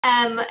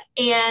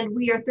And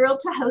we are thrilled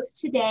to host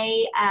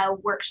today a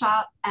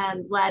workshop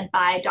led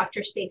by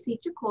Dr. Stacy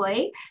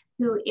Chacoy,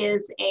 who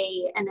is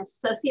an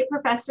associate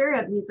professor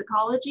of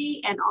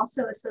musicology and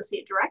also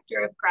associate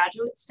director of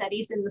graduate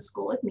studies in the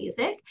School of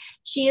Music.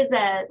 She is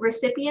a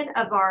recipient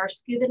of our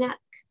Skubanek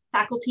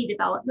Faculty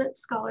Development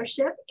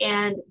Scholarship,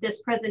 and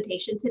this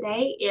presentation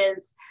today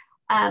is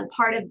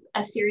part of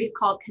a series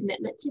called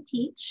Commitment to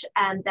Teach,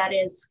 that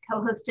is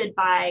co-hosted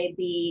by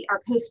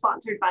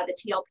co-sponsored by the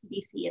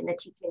TLPDC and the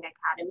Teaching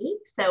Academy.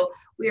 So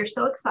we are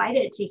so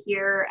excited to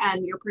hear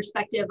your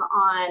perspective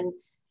on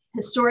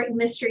historic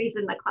mysteries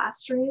in the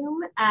classroom,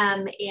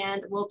 and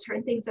we'll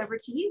turn things over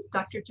to you.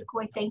 Dr.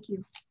 Chacoy, thank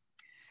you.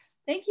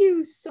 Thank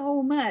you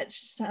so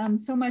much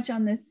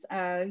on this,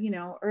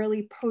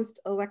 early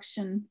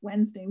post-election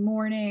Wednesday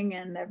morning,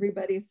 and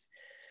everybody's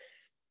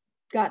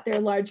got their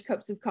large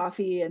cups of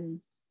coffee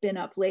and been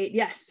up late.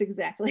 Yes,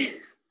 exactly.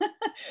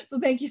 So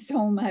thank you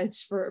so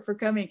much for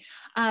coming.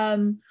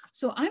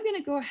 So I'm going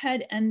to go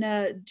ahead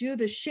and do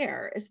the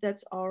share, if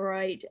that's all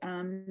right.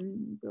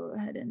 Go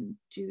ahead and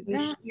do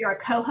that. You're a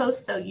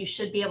co-host, so you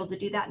should be able to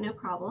do that, no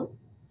problem.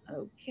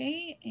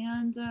 Okay,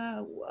 and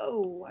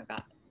whoa, I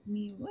got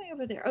me way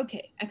over there.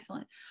 Okay,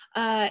 excellent.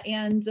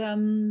 And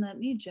let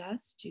me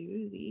just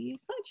do the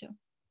slideshow.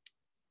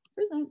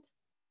 Present.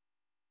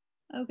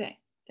 Okay,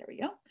 there we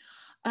go.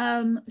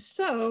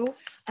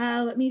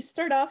 Let me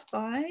start off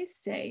by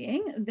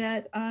saying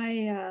that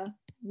I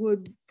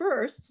would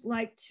first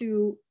like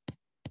to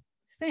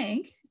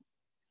thank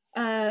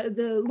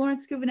the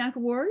Lawrence Skubanek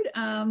Award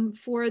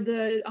for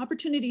the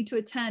opportunity to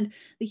attend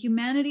the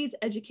Humanities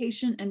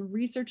Education and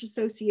Research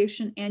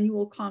Association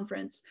Annual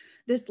Conference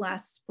this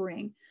last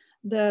spring.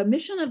 The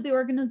mission of the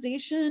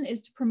organization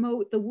is to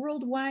promote the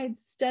worldwide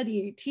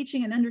study,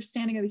 teaching, and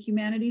understanding of the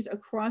humanities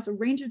across a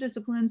range of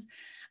disciplines,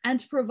 and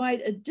to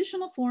provide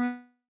additional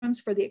forums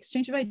for the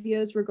exchange of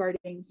ideas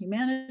regarding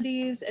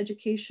humanities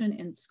education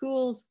in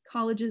schools,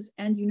 colleges,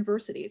 and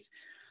universities,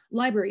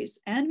 libraries,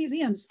 and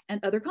museums,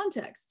 and other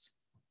contexts.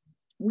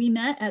 We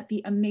met at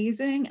the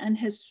amazing and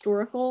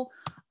historical,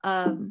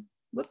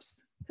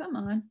 whoops, come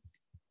on,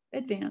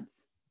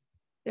 advance.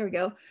 There we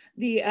go.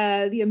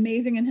 The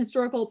amazing and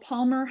historical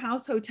Palmer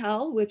House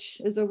Hotel,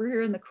 which is over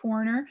here in the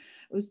corner.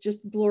 It was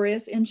just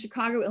glorious, in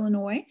Chicago,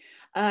 Illinois,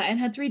 and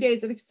had 3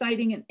 days of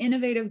exciting and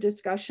innovative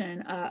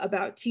discussion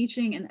about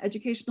teaching and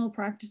educational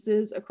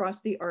practices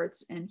across the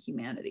arts and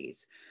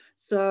humanities.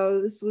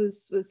 So this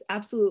was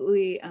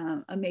absolutely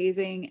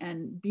amazing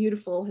and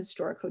beautiful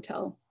historic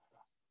hotel.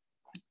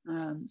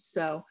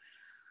 So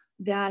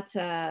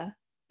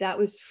that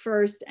was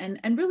first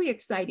and really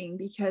exciting,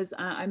 because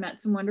I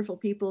met some wonderful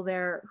people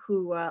there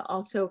who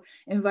also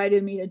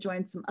invited me to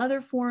join some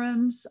other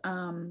forums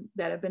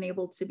that I've been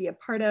able to be a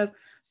part of,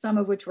 some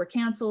of which were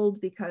canceled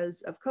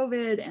because of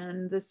COVID.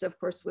 And this, of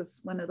course,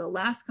 was one of the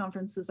last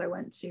conferences I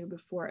went to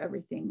before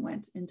everything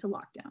went into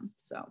lockdown.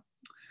 So,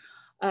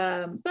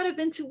 but I've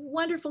been to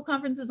wonderful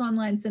conferences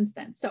online since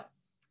then. So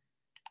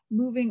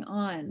moving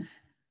on.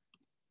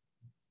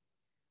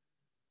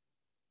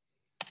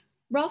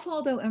 Ralph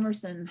Waldo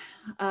Emerson,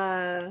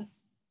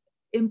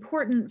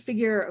 important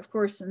figure, of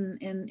course,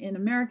 in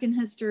American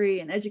history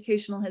and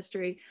educational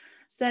history,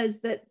 says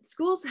that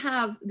schools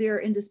have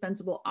their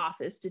indispensable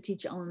office to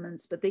teach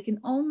elements, but they can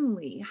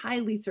only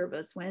highly serve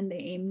us when they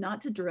aim not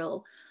to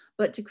drill,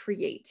 but to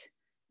create.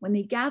 When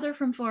they gather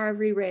from far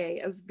every ray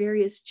of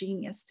various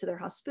genius to their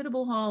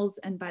hospitable halls,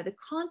 and by the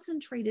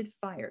concentrated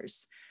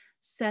fires,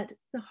 set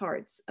the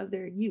hearts of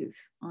their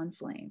youth on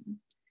flame.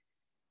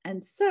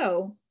 And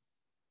so,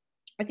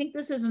 I think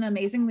this is an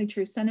amazingly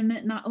true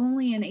sentiment, not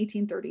only in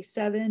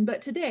 1837,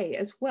 but today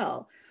as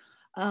well.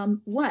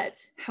 What,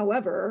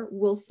 however,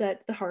 will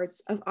set the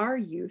hearts of our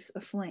youth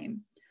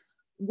aflame?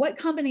 What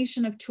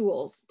combination of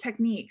tools,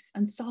 techniques,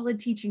 and solid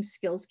teaching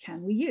skills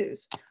can we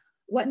use?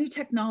 What new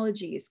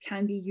technologies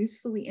can be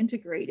usefully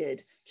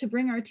integrated to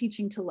bring our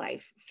teaching to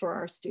life for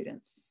our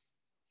students?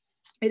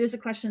 It is a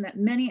question that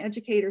many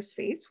educators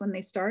face when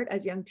they start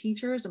as young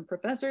teachers and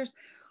professors,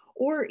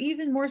 or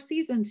even more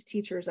seasoned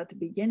teachers at the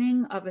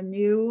beginning of a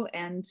new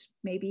and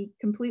maybe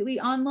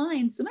completely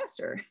online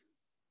semester.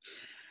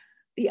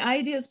 The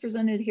ideas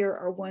presented here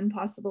are one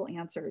possible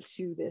answer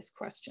to this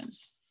question.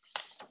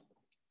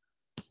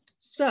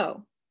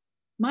 So,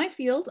 my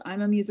field,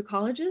 I'm a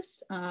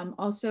musicologist,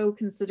 also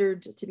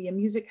considered to be a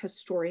music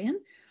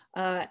historian.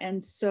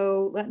 And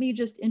so let me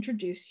just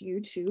introduce you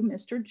to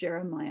Mr.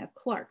 Jeremiah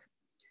Clark.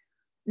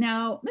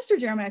 Now, Mr.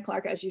 Jeremiah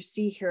Clark, as you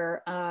see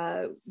here,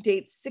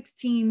 dates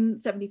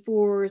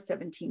 1674,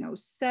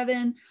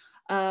 1707,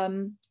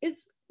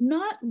 is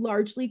not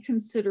largely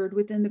considered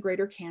within the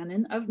greater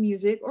canon of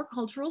music or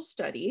cultural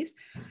studies.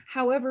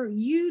 However,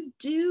 you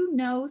do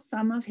know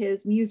some of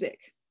his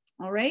music,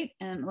 all right?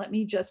 And let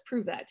me just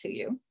prove that to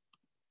you.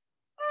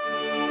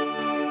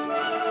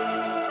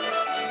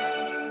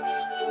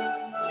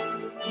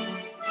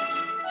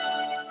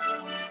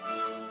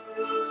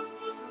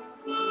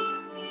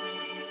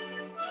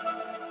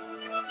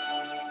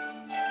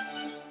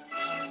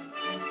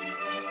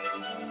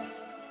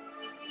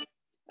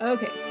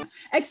 Okay,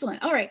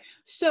 Excellent. All right.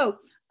 So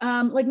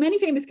like many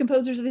famous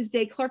composers of his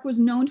day, Clarke was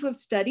known to have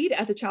studied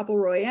at the Chapel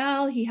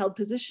Royal. He held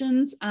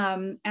positions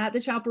at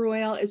the Chapel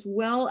Royal as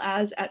well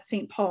as at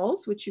St.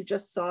 Paul's, which you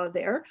just saw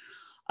there.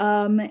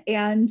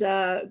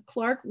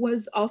 Clarke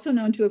was also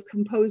known to have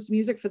composed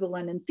music for the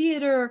London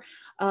Theatre,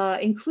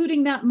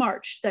 including that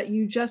march that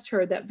you just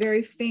heard, that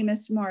very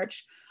famous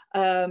march.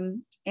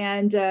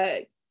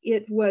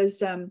 It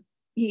was,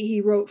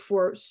 he wrote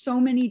for so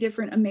many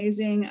different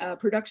amazing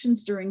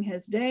productions during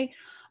his day.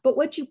 But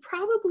what you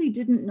probably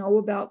didn't know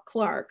about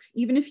Clarke,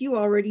 even if you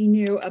already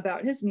knew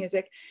about his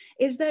music,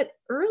 is that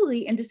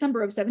early in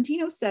December of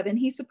 1707,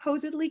 he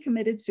supposedly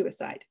committed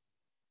suicide.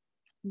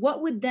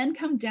 What would then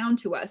come down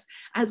to us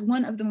as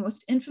one of the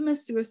most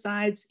infamous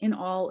suicides in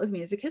all of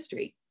music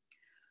history.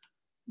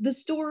 The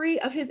story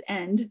of his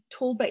end,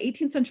 told by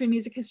 18th century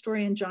music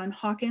historian John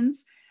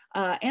Hawkins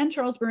and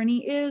Charles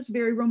Burney, is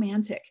very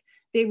romantic.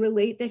 They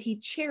relate that he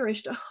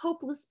cherished a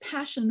hopeless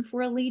passion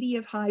for a lady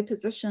of high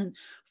position.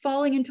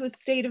 Falling into a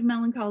state of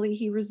melancholy,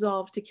 he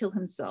resolved to kill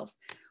himself.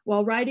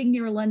 While riding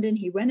near London,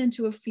 he went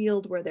into a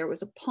field where there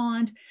was a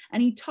pond,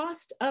 and he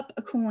tossed up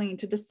a coin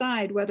to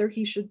decide whether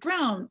he should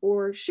drown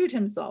or shoot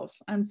himself.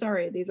 I'm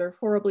sorry, these are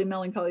horribly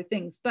melancholy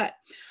things, but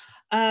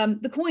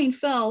the coin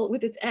fell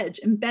with its edge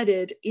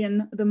embedded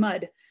in the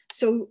mud.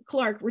 So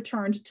Clarke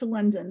returned to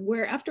London,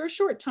 where after a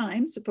short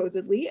time,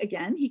 supposedly,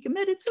 again, he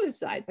committed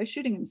suicide by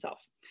shooting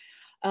himself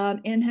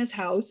in his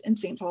house in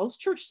St. Paul's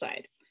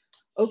Churchside.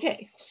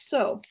 Okay,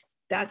 so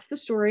that's the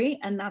story,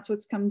 and that's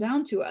what's come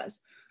down to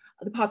us.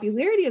 The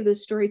popularity of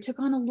this story took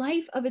on a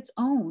life of its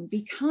own,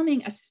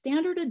 becoming a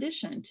standard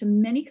addition to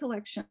many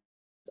collections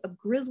of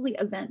grisly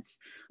events,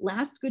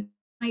 last good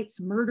nights,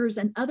 murders,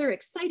 and other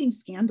exciting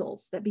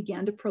scandals that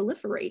began to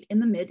proliferate in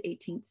the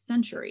mid-18th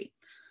century.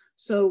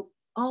 So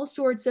all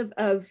sorts of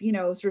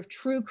sort of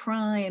true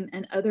crime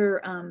and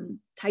other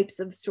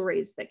types of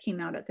stories that came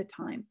out at the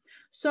time.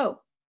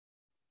 So,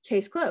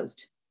 case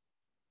closed,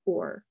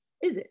 or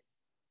is it?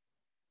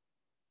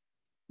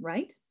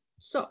 Right?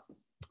 So,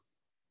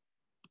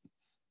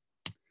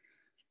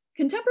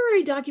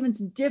 contemporary documents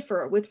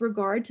differ with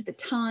regard to the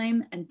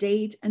time and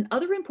date and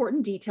other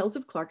important details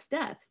of Clarke's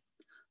death.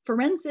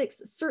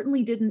 Forensics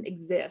certainly didn't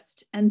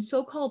exist, and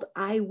so-called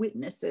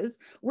eyewitnesses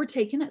were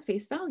taken at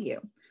face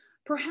value.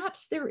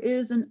 Perhaps there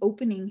is an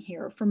opening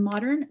here for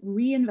modern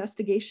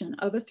reinvestigation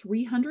of a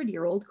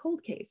 300-year-old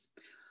cold case.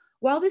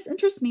 While this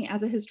interests me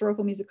as a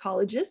historical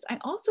musicologist, I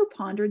also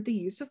pondered the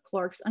use of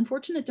Clarke's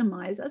unfortunate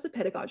demise as a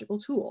pedagogical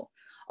tool,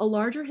 a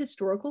larger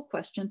historical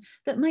question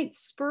that might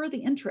spur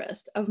the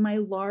interest of my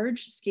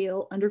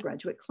large-scale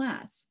undergraduate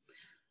class.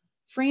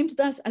 Framed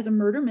thus as a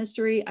murder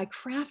mystery, I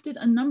crafted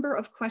a number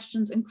of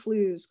questions and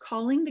clues,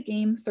 calling the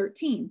game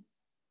 13,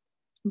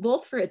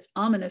 both for its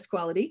ominous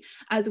quality,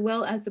 as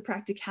well as the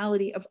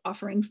practicality of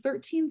offering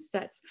 13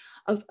 sets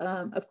of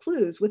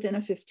clues within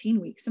a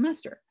 15-week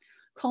semester,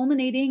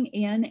 culminating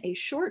in a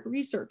short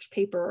research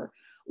paper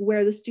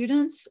where the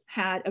students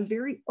had a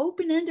very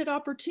open-ended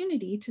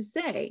opportunity to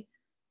say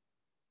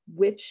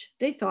which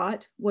they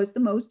thought was the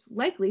most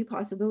likely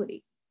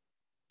possibility.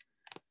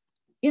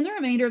 In the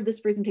remainder of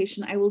this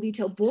presentation, I will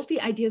detail both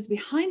the ideas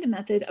behind the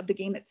method of the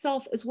game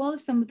itself, as well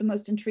as some of the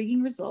most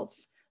intriguing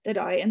results that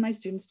I and my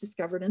students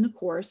discovered in the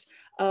course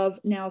of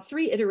now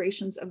 3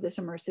 iterations of this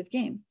immersive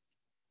game.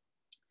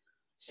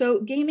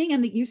 So gaming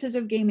and the uses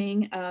of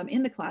gaming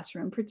in the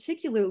classroom,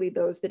 particularly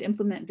those that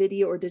implement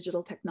video or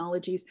digital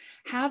technologies,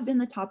 have been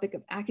the topic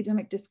of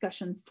academic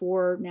discussion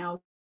for now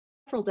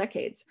several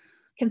decades.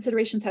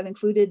 Considerations have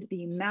included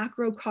the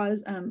macro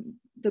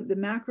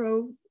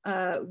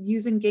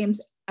using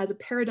games as a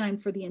paradigm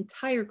for the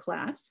entire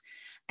class,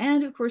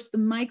 and of course the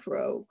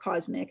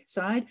microcosmic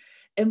side,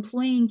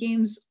 employing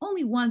games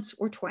only once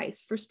or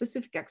twice for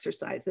specific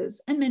exercises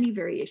and many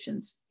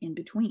variations in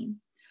between.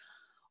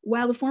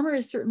 While the former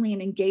is certainly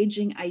an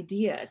engaging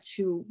idea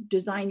to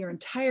design your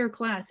entire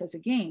class as a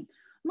game,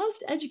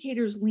 most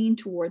educators lean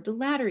toward the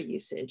latter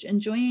usage,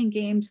 enjoying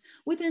games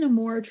within a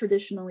more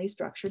traditionally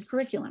structured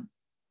curriculum.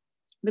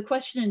 The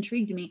question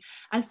intrigued me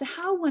as to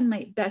how one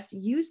might best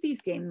use these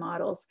game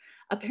models,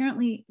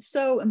 apparently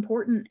so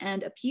important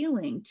and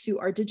appealing to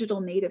our digital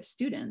native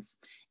students,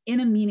 in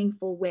a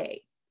meaningful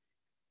way.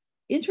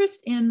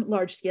 Interest in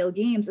large-scale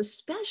games,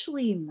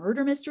 especially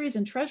murder mysteries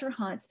and treasure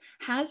hunts,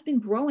 has been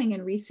growing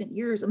in recent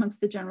years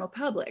amongst the general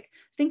public.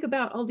 Think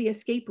about all the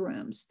escape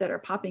rooms that are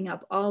popping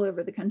up all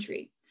over the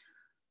country.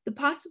 The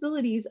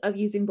possibilities of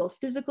using both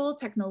physical,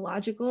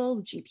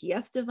 technological,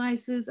 GPS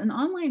devices, and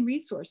online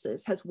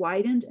resources has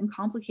widened and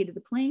complicated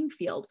the playing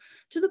field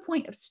to the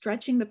point of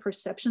stretching the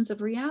perceptions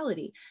of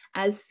reality,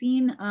 as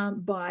seen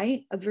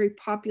by a very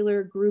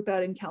popular group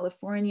out in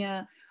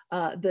California,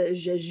 the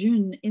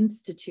Jejune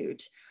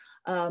Institute,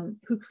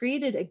 who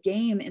created a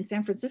game in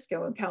San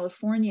Francisco in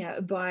California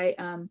by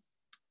an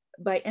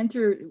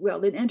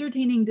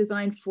entertaining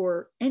design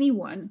for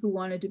anyone who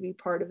wanted to be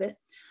part of it.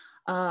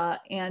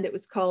 And it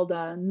was called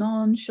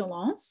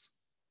Nonchalance.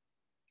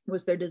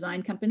 was their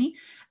design company.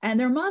 And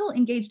their model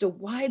engaged a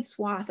wide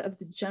swath of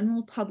the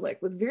general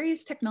public with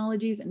various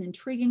technologies and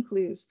intriguing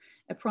clues.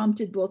 It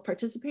prompted both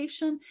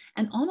participation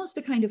and almost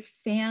a kind of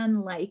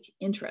fan-like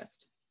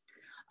interest.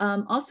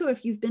 Also,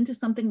 if you've been to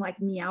something like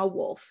Meow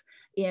Wolf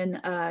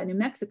in New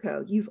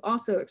Mexico, you've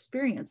also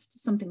experienced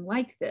something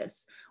like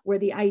this, where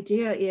the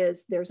idea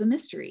is there's a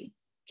mystery.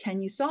 Can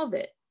you solve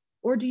it?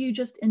 Or do you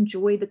just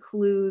enjoy the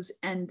clues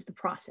and the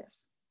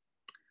process?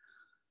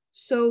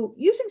 So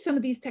using some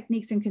of these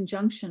techniques in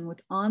conjunction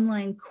with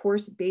online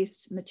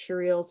course-based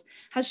materials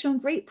has shown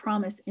great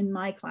promise in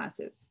my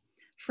classes.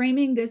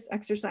 Framing this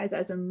exercise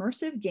as an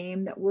immersive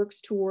game that works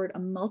toward a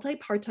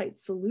multi-partite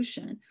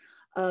solution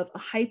of a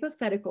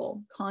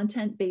hypothetical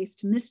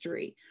content-based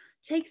mystery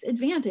takes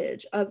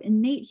advantage of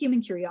innate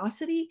human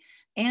curiosity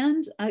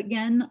and,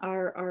 again,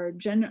 our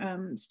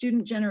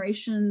student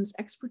generation's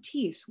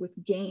expertise with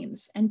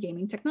games and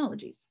gaming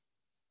technologies.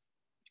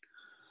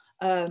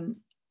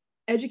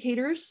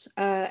 Educators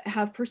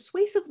have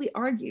persuasively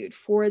argued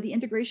for the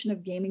integration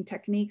of gaming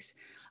techniques,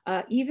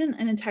 even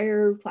an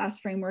entire class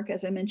framework,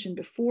 as I mentioned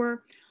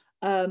before.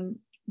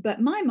 But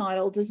my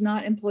model does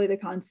not employ the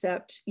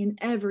concept in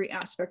every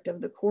aspect of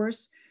the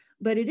course,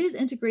 but it is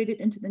integrated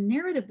into the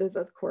narrative of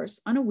the course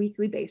on a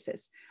weekly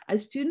basis,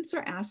 as students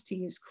are asked to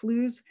use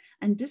clues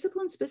and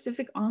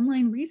discipline-specific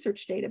online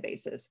research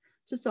databases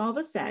to solve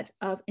a set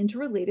of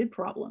interrelated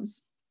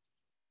problems.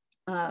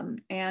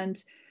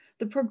 And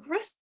the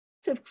progressive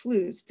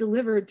clues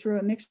delivered through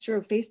a mixture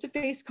of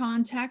face-to-face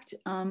contact,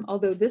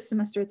 although this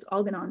semester it's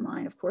all been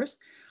online, of course,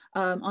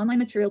 online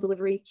material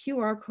delivery,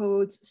 QR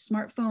codes,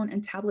 smartphone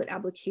and tablet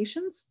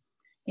applications,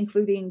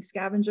 including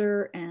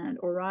Scavenger and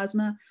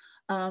Orasma,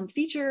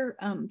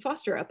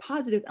 foster a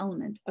positive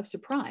element of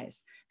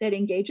surprise that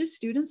engages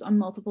students on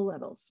multiple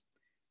levels.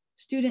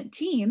 Student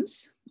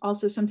teams,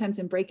 also sometimes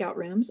in breakout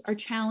rooms, are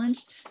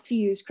challenged to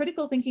use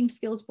critical thinking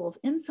skills both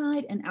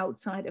inside and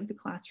outside of the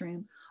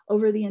classroom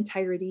over the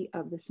entirety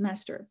of the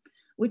semester,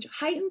 which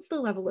heightens the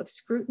level of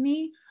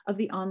scrutiny of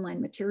the online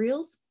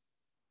materials.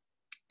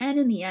 And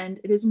in the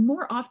end, it is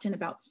more often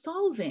about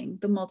solving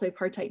the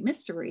multi-partite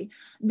mystery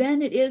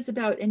than it is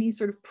about any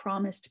sort of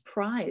promised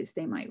prize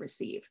they might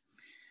receive.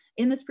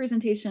 In this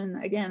presentation,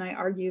 again, I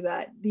argue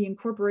that the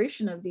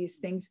incorporation of these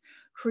things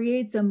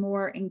creates a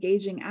more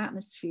engaging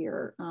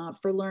atmosphere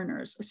for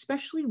learners,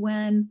 especially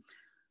when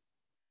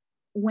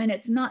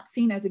it's not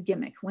seen as a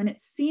gimmick, when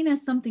it's seen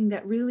as something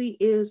that really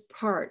is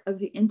part of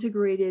the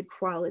integrated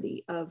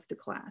quality of the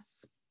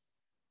class.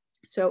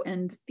 So,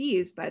 and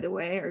these, by the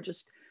way, are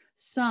just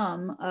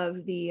some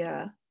of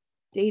the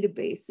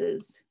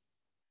databases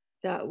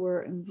that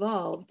were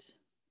involved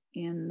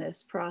in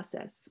this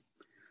process.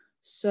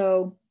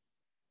 So,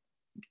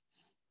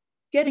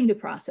 getting to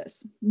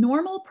process.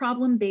 Normal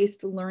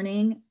problem-based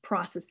learning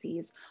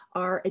processes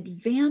are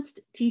advanced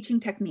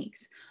teaching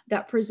techniques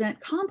that present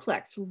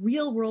complex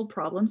real-world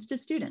problems to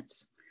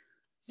students.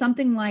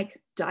 Something like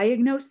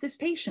diagnose this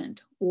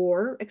patient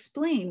or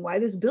explain why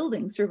this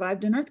building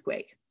survived an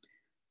earthquake.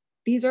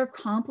 These are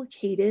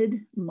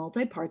complicated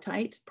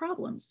multi-partite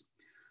problems.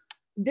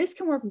 This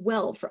can work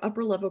well for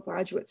upper-level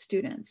graduate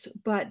students,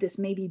 but this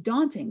may be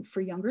daunting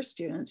for younger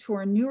students who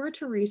are newer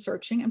to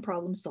researching and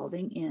problem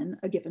solving in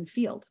a given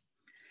field.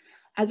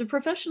 As a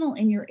professional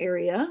in your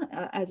area,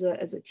 as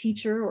a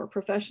teacher or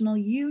professional,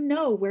 you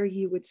know where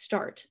you would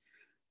start.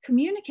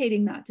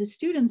 Communicating that to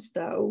students,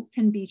 though,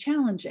 can be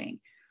challenging.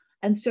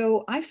 And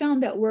so I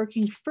found that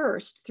working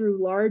first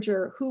through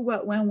larger who,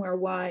 what, when, where,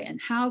 why,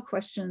 and how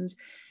questions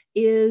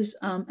is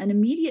an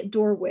immediate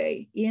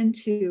doorway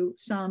into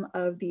some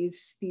of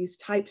these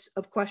types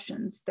of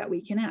questions that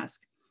we can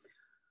ask.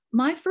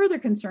 My further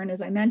concern,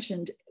 as I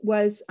mentioned,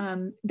 was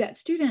that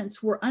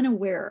students were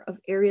unaware of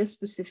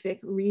area-specific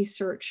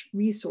research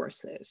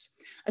resources,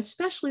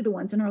 especially the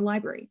ones in our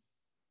library.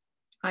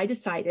 I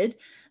decided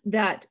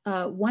that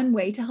one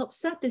way to help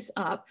set this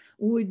up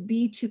would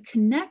be to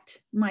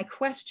connect my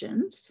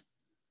questions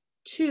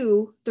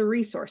to the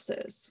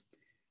resources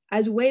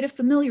as a way to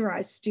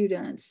familiarize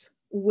students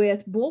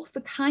with both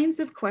the kinds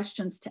of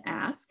questions to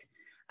ask,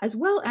 as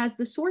well as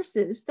the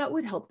sources that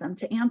would help them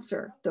to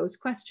answer those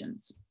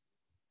questions.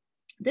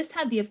 This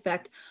had the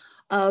effect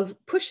of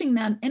pushing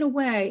them in a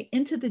way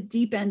into the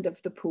deep end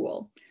of the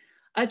pool,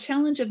 a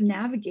challenge of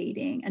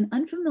navigating an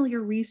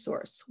unfamiliar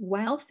resource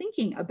while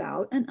thinking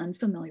about an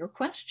unfamiliar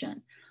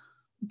question.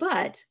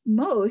 But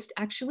most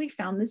actually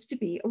found this to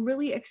be a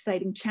really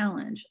exciting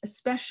challenge,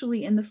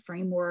 especially in the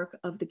framework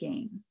of the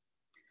game.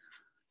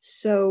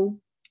 So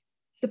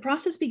the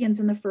process begins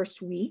in the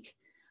first week.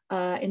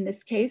 In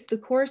this case, the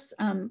course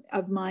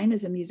of mine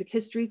is a music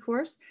history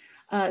course.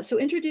 So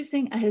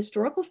introducing a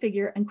historical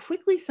figure and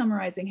quickly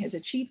summarizing his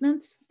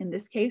achievements, in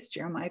this case,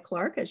 Jeremiah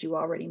Clark, as you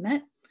already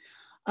met,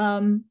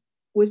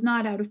 was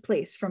not out of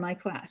place for my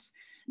class.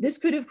 This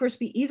could, of course,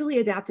 be easily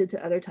adapted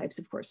to other types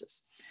of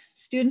courses.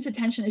 Students'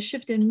 attention is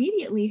shifted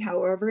immediately,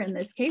 however, in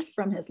this case,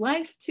 from his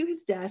life to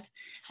his death,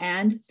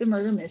 and the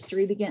murder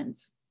mystery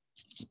begins.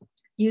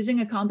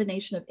 Using a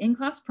combination of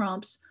in-class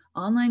prompts,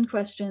 online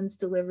questions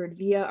delivered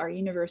via our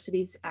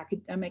university's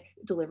academic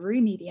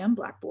delivery medium,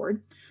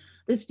 Blackboard.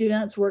 The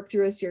students work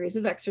through a series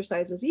of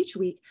exercises each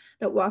week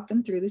that walk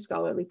them through the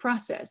scholarly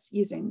process,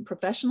 using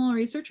professional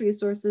research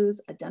resources,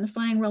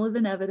 identifying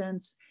relevant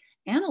evidence,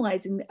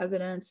 analyzing the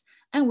evidence,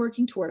 and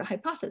working toward a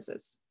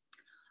hypothesis.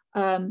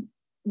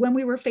 When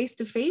we were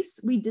face-to-face,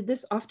 we did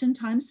this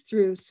oftentimes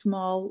through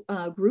small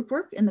group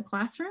work in the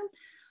classroom.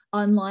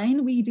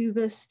 Online, we do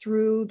this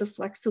through the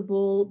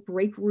flexible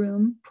break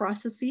room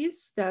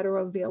processes that are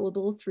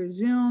available through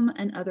Zoom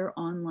and other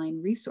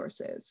online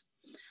resources.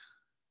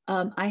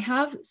 I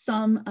have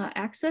some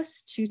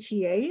access to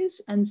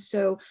TAs, and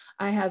so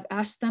I have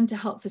asked them to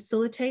help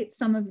facilitate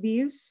some of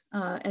these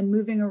and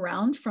moving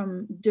around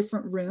from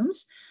different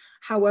rooms.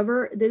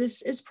 However,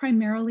 this is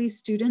primarily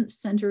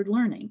student-centered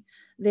learning.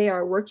 They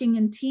are working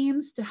in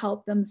teams to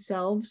help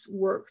themselves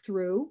work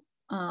through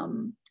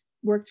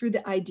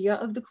the idea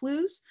of the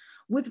clues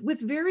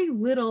with very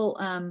little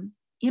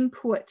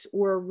input,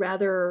 or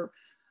rather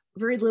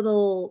very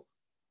little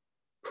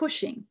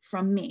pushing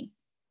from me.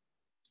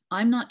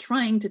 I'm not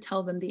trying to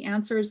tell them the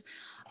answers.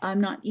 I'm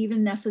not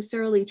even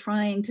necessarily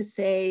trying to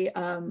say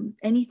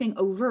anything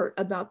overt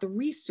about the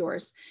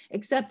resource,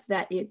 except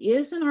that it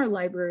is in our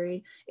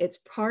library. It's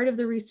part of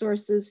the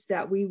resources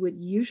that we would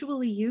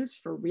usually use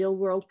for real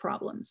world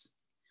problems.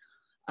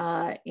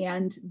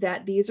 And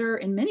that these are,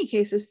 in many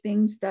cases,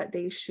 things that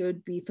they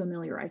should be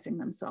familiarizing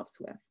themselves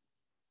with.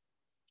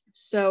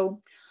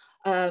 So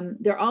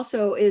there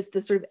also is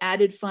the sort of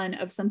added fun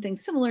of something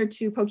similar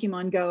to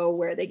Pokemon Go,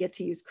 where they get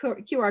to use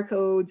QR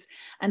codes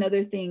and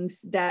other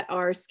things that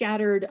are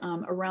scattered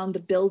around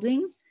the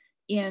building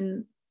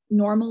in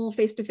normal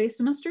face-to-face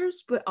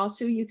semesters, but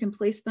also you can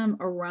place them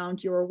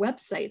around your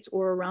websites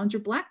or around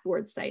your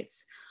Blackboard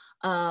sites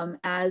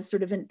as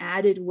sort of an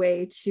added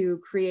way to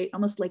create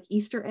almost like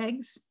Easter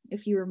eggs,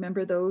 if you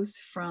remember those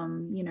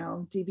from, you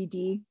know,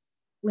 DVD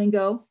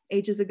lingo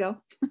ages ago,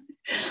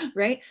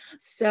 right?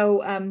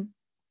 So,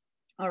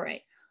 all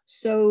right,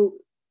 so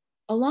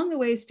along the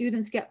way,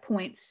 students get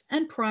points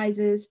and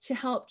prizes to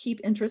help keep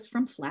interest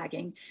from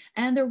flagging,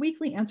 and their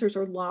weekly answers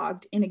are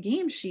logged in a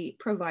game sheet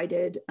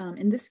provided,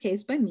 in this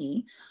case by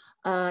me.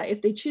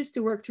 If they choose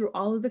to work through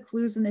all of the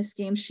clues in this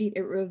game sheet,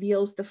 it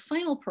reveals the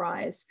final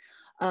prize,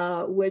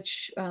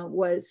 which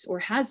was or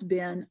has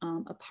been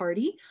a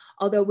party,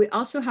 although we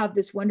also have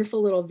this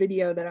wonderful little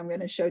video that I'm going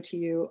to show to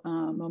you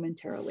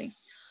momentarily.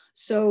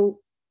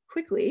 So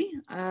quickly,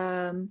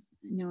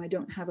 no, I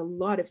don't have a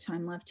lot of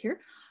time left here.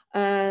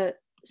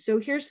 So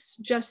here's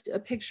just a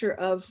picture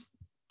of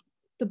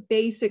the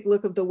basic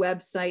look of the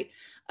website.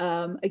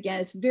 Again,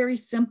 it's very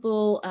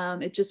simple.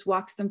 It just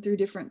walks them through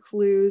different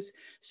clues.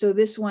 So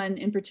this one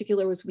in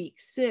particular was week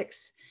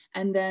 6.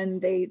 And then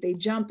they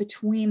jump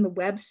between the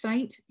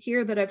website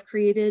here that I've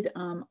created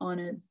on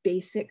a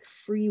basic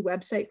free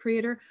website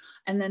creator.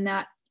 And then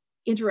that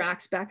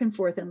interacts back and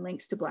forth and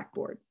links to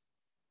Blackboard.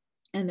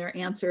 And their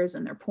answers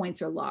and their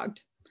points are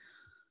logged.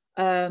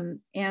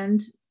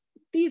 And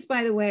these,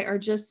 by the way, are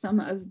just some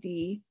of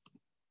the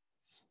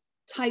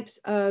types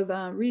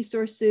of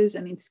resources.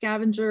 I mean,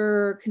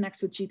 Scavenger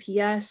connects with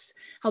GPS,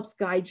 helps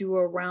guide you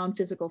around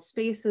physical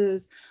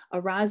spaces.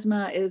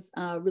 Erasma is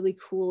really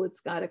cool. It's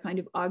got a kind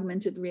of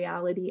augmented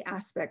reality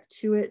aspect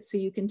to it. So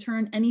you can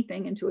turn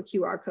anything into a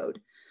QR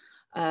code,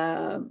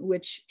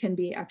 which can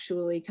be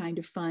actually kind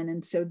of fun.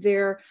 And so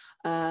their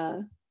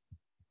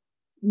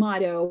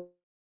motto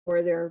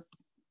or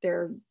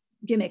their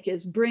gimmick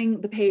is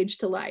bring the page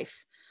to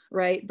life,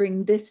 right?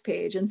 Bring this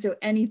page. And so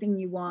anything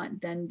you want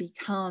then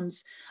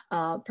becomes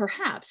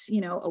perhaps,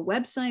 you know, a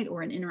website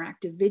or an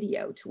interactive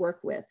video to work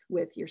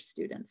with your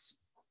students.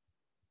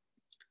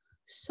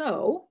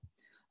 So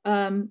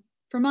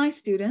for my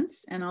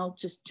students, and I'll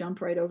just jump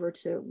right over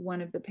to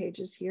one of the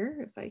pages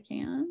here if I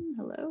can.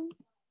 Hello.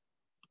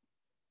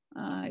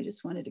 I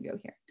just wanted to go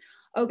here.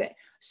 Okay,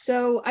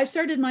 so I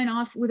started mine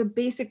off with a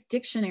basic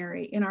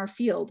dictionary in our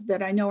field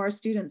that I know our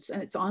students,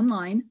 and it's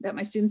online, that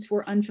my students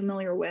were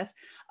unfamiliar with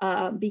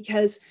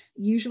because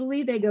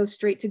usually they go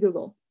straight to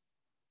Google.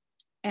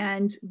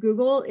 And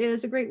Google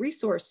is a great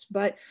resource,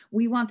 but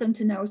we want them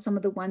to know some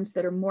of the ones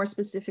that are more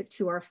specific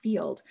to our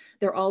field.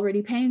 They're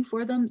already paying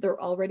for them, they're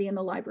already in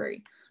the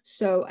library.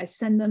 So I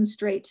send them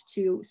straight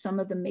to some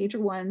of the major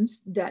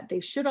ones that they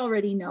should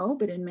already know,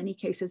 but in many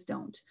cases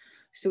don't.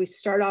 So we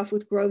start off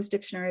with Grove's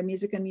Dictionary of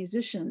Music and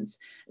Musicians.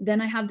 Then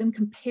I have them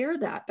compare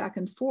that back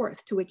and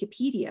forth to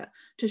Wikipedia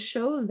to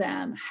show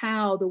them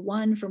how the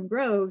one from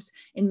Grove's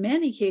in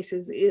many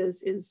cases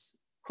is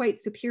quite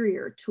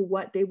superior to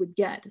what they would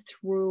get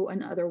through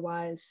an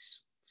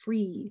otherwise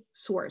free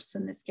source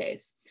in this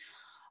case.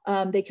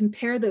 They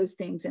compare those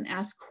things and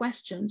ask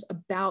questions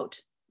about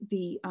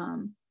the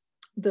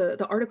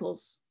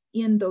articles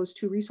in those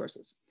two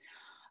resources.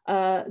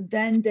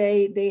 Then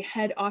they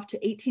head off to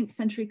 18th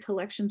century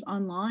collections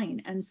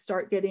online and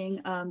start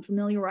getting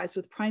familiarized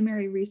with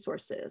primary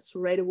resources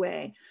right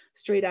away,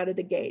 straight out of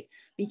the gate,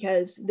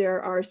 because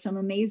there are some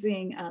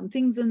amazing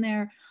things in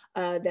there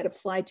that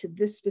apply to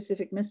this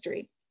specific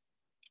mystery.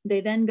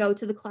 They then go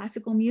to the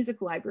classical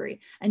music library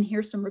and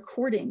hear some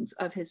recordings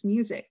of his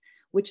music,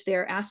 which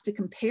they're asked to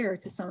compare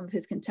to some of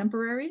his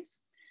contemporaries.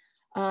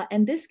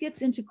 And this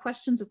gets into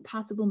questions of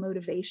possible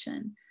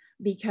motivation,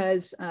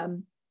 because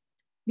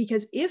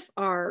if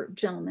our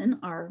gentleman,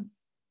 our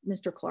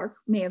Mr. Clark,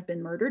 may have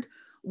been murdered,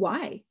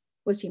 why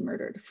was he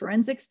murdered?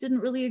 Forensics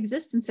didn't really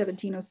exist in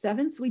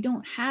 1707, so we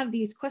don't have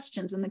these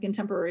questions in the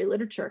contemporary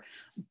literature,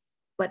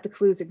 but the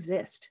clues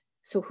exist.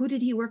 So who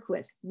did he work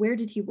with? Where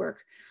did he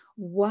work?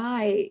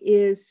 Why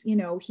is,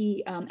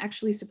 he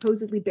actually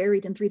supposedly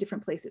buried in 3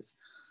 different places,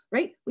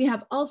 right? We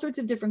have all sorts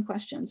of different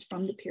questions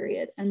from the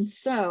period. And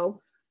so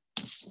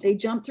they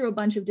jump through a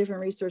bunch of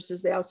different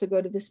resources. They also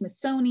go to the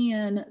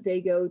Smithsonian.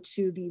 They go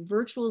to the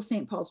virtual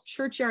St. Paul's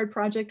Churchyard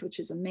Project, which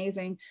is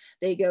amazing.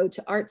 They go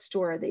to Art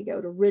Store. They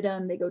go to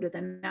RITM. They go to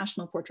the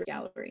National Portrait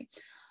Gallery.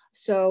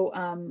 So,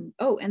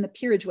 oh, and the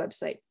Peerage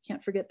website.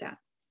 Can't forget that.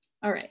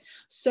 All right.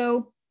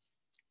 So,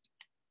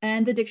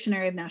 and the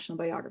Dictionary of National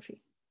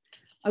Biography.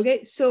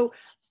 Okay, so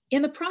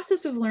in the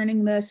process of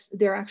learning this,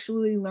 they're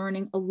actually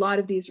learning a lot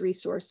of these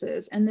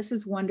resources. And this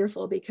is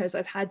wonderful because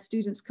I've had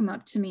students come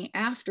up to me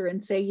after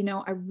and say,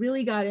 I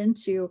really got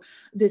into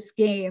this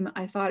game.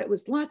 I thought it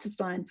was lots of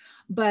fun.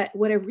 But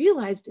what I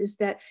realized is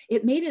that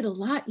it made it a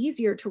lot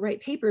easier to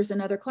write papers in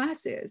other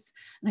classes.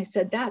 And I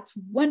said, that's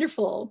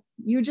wonderful.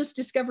 You just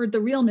discovered the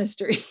real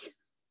mystery,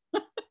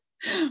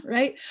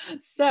 right?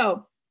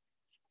 So,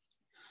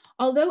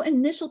 although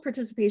initial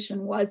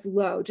participation was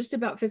low, just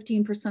about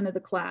 15% of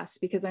the class,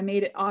 because I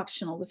made it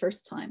optional the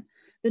first time,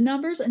 the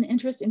numbers and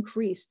interest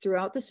increased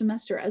throughout the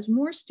semester as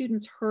more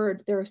students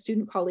heard their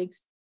student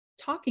colleagues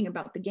talking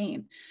about the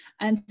game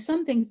and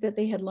some things that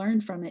they had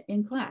learned from it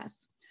in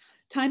class.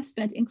 Time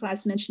spent in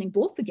class mentioning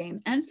both the game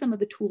and some of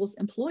the tools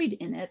employed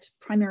in it,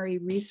 primary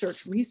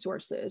research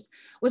resources,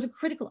 was a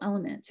critical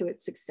element to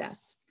its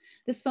success.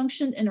 This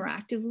functioned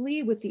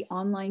interactively with the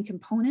online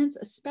components,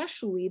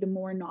 especially the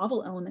more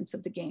novel elements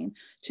of the game,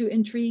 to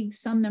intrigue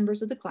some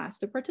members of the class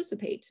to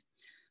participate.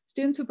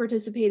 Students who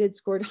participated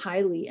scored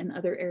highly in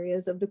other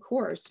areas of the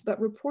course, but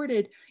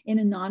reported in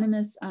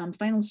anonymous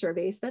final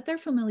surveys that their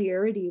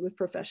familiarity with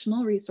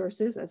professional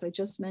resources, as I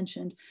just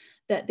mentioned,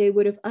 that they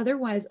would have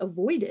otherwise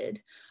avoided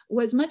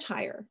was much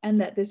higher, and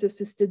that this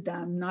assisted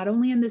them not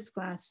only in this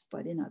class,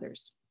 but in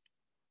others.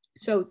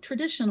 So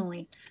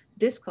traditionally,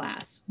 this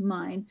class,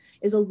 mine,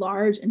 is a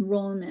large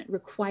enrollment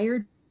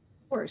required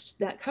course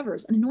that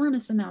covers an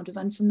enormous amount of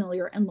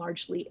unfamiliar and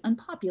largely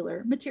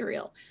unpopular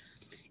material.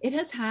 It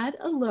has had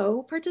a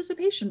low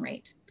participation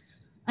rate.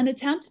 An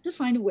attempt to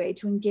find a way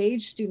to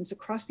engage students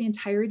across the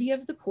entirety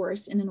of the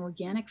course in an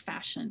organic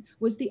fashion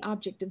was the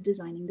object of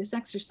designing this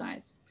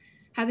exercise.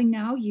 Having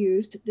now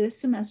used this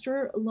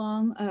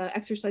semester-long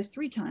exercise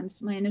 3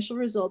 times, my initial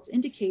results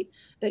indicate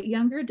that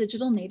younger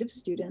digital native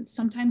students,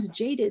 sometimes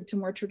jaded to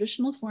more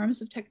traditional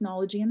forms of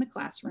technology in the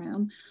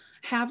classroom,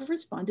 have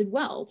responded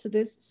well to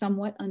this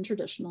somewhat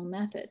untraditional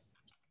method.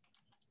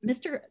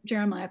 Mr.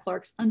 Jeremiah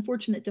Clark's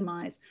unfortunate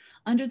demise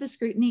under the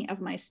scrutiny of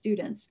my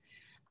students,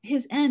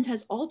 his end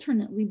has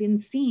alternately been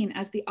seen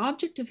as the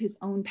object of his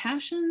own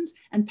passions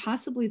and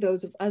possibly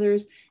those of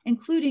others,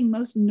 including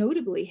most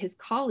notably his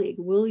colleague,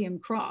 William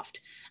Croft,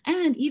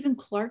 and even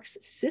Clark's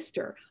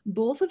sister,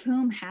 both of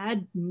whom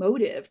had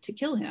motive to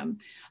kill him.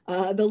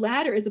 The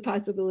latter is a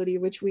possibility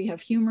which we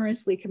have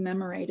humorously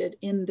commemorated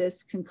in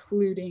this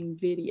concluding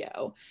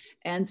video.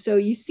 And so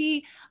you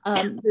see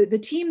the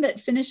team that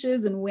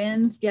finishes and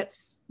wins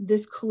gets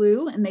this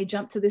clue, and they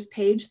jump to this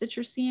page that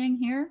you're seeing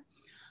here.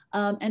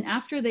 And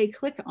after they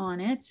click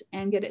on it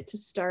and get it to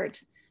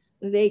start,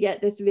 they get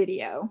this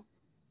video.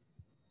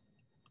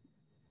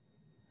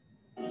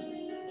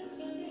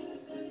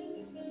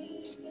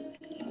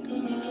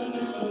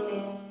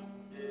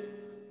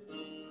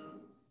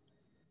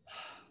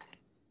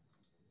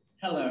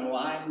 Hello,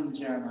 I'm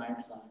Jeremiah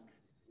Clark,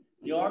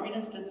 the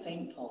organist at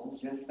St.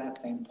 Paul's, yes,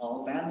 that's St.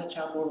 Paul's, and the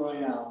Chapel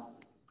Royale.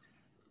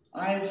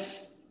 I've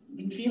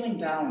been feeling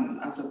down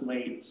as of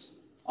late,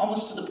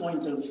 almost to the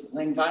point of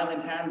laying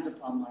violent hands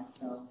upon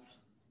myself.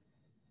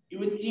 It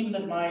would seem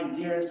that my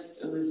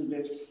dearest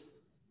Elizabeth,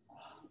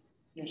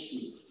 here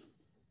she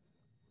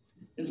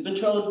is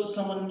betrothed to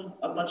someone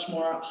of much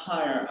more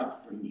higher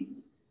upbringing.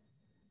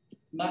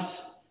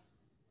 But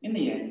in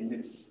the end,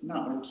 it's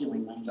not worth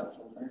killing myself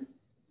over.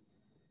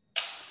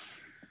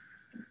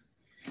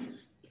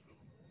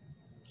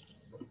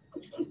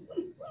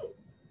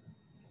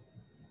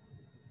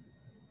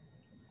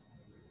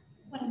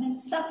 What an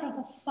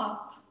insufferable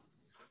fop.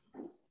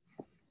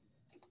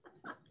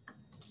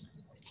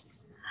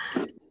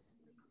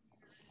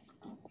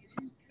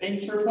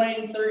 Thanks for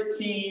playing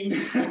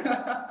 13.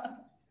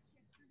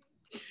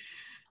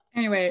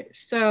 Anyway,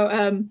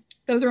 so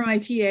those were my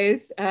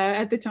TAs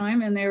at the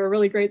time, and they were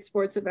really great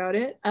sports about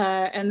it.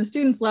 And the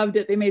students loved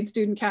it. They made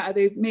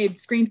they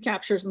made screen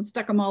captures and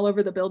stuck them all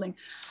over the building.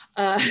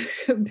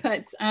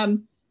 But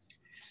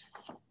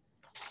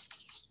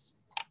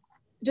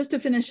just to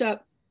finish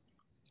up,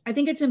 I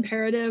think it's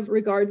imperative,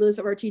 regardless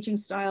of our teaching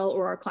style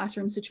or our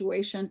classroom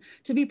situation,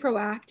 to be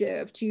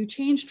proactive, to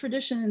change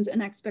traditions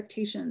and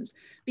expectations.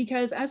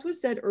 Because as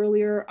was said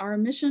earlier, our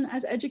mission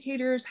as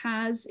educators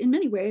has in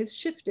many ways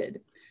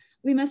shifted.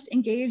 We must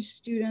engage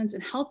students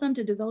and help them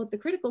to develop the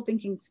critical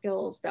thinking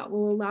skills that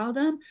will allow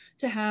them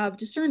to have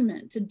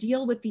discernment, to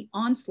deal with the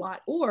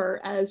onslaught,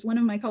 or as one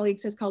of my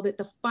colleagues has called it,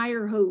 the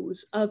fire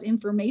hose of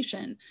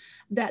information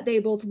that they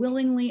both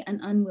willingly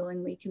and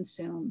unwillingly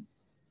consume.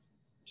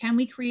 Can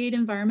we create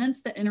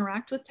environments that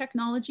interact with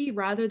technology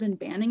rather than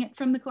banning it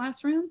from the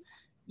classroom?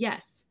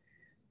 Yes,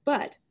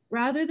 but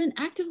rather than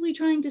actively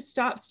trying to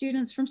stop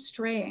students from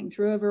straying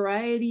through a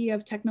variety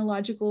of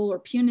technological or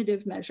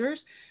punitive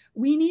measures,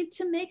 we need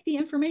to make the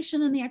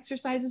information and the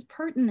exercises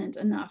pertinent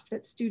enough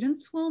that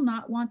students will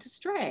not want to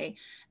stray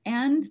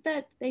and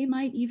that they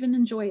might even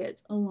enjoy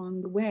it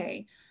along the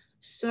way.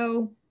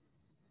 So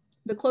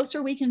the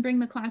closer we can bring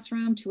the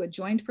classroom to a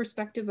joined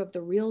perspective of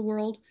the real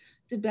world,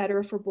 the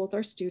better for both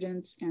our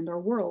students and our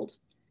world.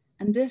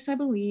 And this, I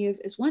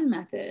believe, is one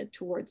method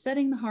towards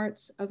setting the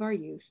hearts of our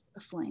youth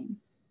aflame.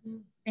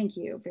 Thank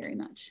you very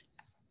much.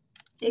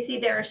 Stacey,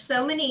 there are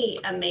so many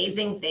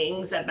amazing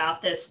things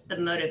about this. The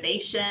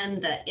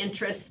motivation, the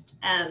interest,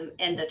 and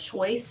the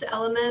choice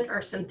element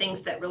are some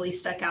things that really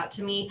stuck out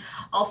to me.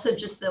 Also,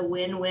 just the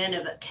win-win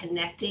of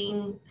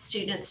connecting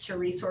students to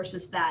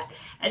resources that,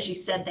 as you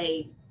said,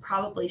 they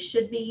probably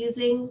should be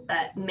using,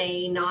 but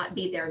may not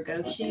be their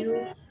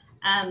go-to.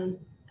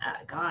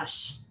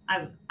 Gosh,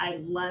 I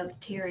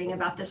loved hearing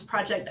about this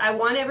project. I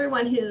want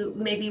everyone who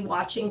may be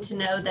watching to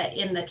know that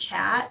in the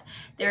chat,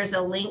 there's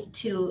a link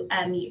to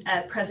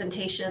a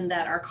presentation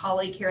that our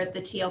colleague here at the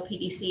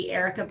TLPDC,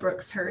 Erica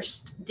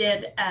Brooks-Hurst,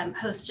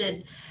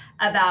 hosted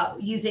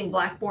about using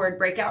Blackboard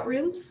breakout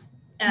rooms,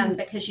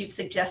 because you've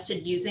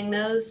suggested using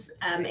those.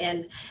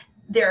 And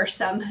there are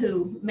some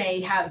who may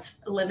have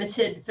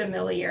limited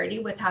familiarity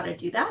with how to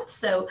do that.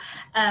 So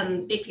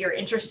if you're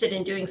interested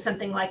in doing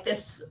something like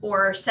this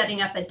or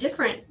setting up a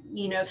different,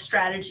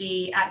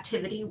 strategy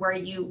activity where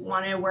you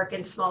want to work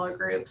in smaller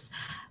groups,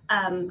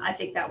 I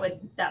think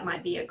that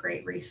might be a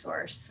great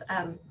resource.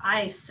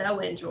 I so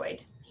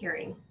enjoyed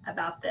hearing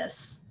about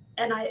this.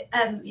 And I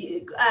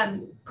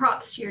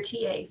props to your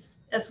TAs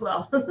as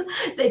well.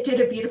 They did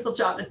a beautiful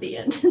job at the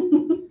end.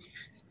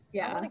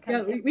 Yeah,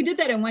 we did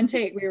that in one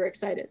take. We were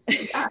excited.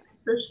 Yeah,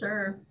 for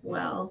sure.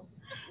 Well,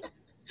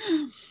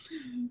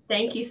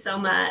 thank you so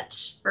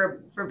much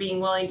for being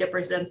willing to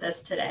present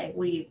this today.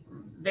 We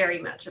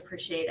very much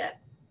appreciate it.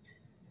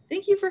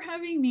 Thank you for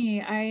having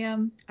me.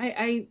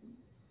 I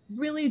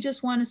really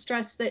just want to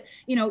stress that,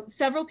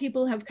 several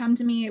people have come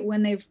to me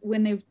when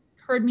they've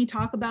heard me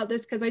talk about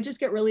this, because I just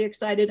get really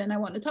excited and I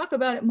want to talk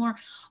about it more,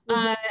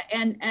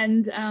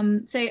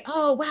 and say,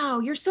 oh, wow,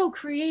 you're so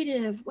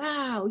creative.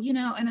 Wow.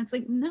 And it's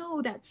like,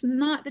 no, that's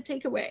not the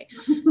takeaway.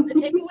 The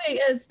takeaway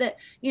is that,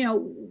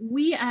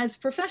 we as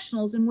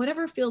professionals in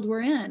whatever field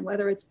we're in,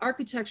 whether it's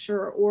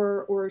architecture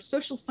or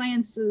social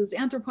sciences,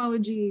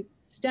 anthropology,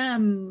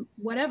 STEM,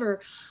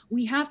 whatever,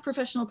 we have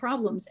professional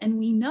problems, and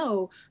we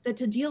know that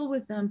to deal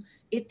with them,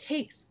 it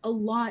takes a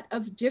lot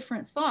of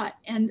different thought.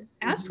 And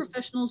as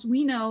professionals,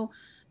 we know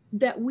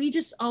that we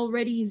just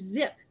already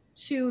zip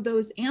to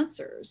those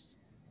answers.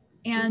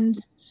 And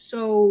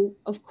so,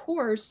 of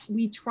course,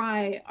 we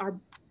try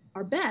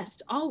our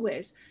best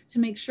always to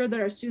make sure that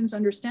our students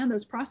understand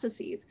those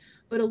processes.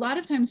 But a lot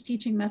of times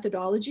teaching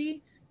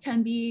methodology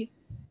can be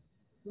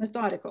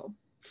methodical.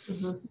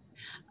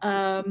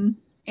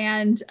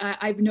 And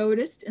I've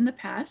noticed in the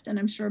past, and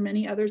I'm sure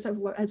many others have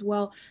as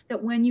well,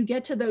 that when you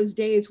get to those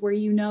days where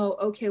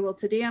okay, well,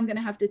 today I'm going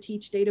to have to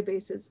teach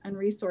databases and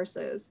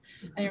resources,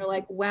 and you're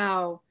like,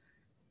 wow,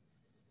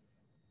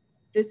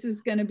 this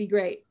is going to be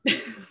great.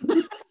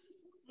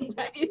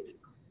 Right?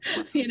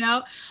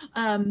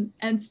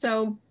 And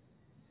so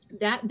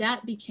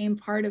that became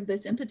part of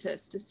this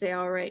impetus to say,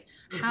 all right,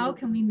 how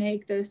can we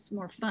make this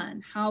more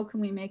fun? How can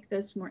we make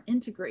this more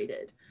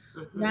integrated?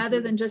 Rather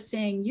than just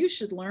saying, you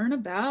should learn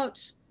about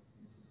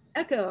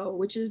ECHO,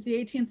 which is the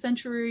 18th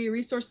century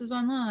resources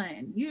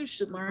online. You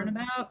should learn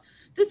about,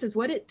 this is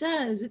what it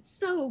does. It's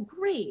so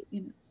great.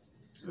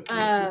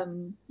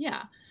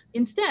 Yeah.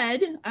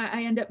 Instead,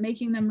 I end up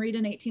making them read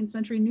an 18th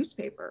century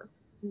newspaper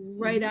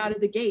right out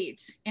of the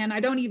gate. And I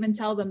don't even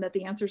tell them that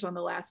the answer's on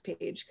the last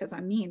page, because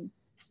I'm mean.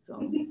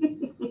 So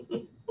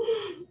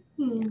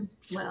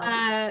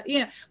well,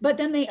 but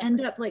then they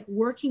end up like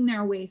working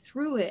their way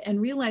through it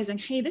and realizing,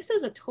 hey, this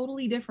is a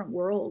totally different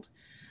world.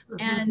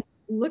 And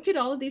look at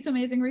all of these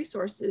amazing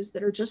resources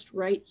that are just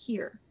right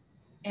here.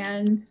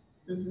 And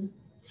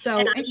so,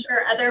 and I'm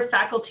sure other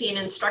faculty and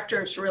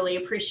instructors really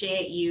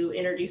appreciate you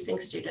introducing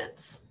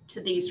students to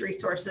these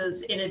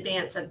resources in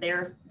advance of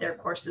their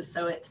courses.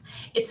 So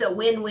it's a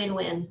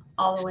win-win-win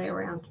all the way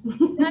around.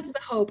 That's the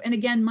hope. And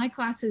again, my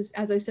classes,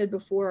 as I said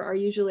before, are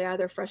usually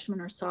either freshmen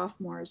or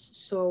sophomores.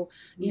 So,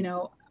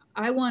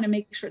 I want to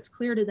make sure it's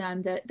clear to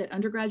them that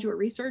undergraduate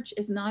research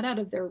is not out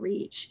of their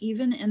reach,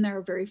 even in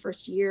their very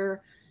first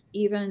year,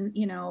 even,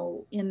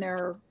 in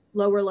their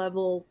lower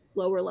level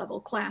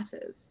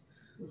classes.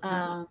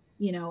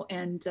 you know,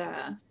 and,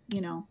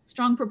 you know,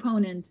 strong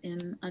proponent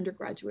in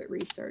undergraduate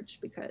research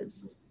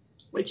because.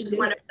 Which is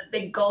one of the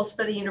big goals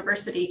for the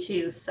university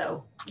too.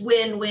 So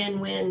win,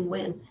 win, win,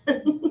 win.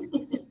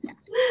 Yeah.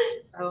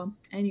 So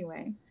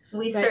anyway.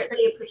 We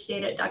certainly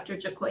appreciate it, Dr.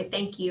 Jacoy.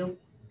 Thank you.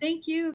 Thank you.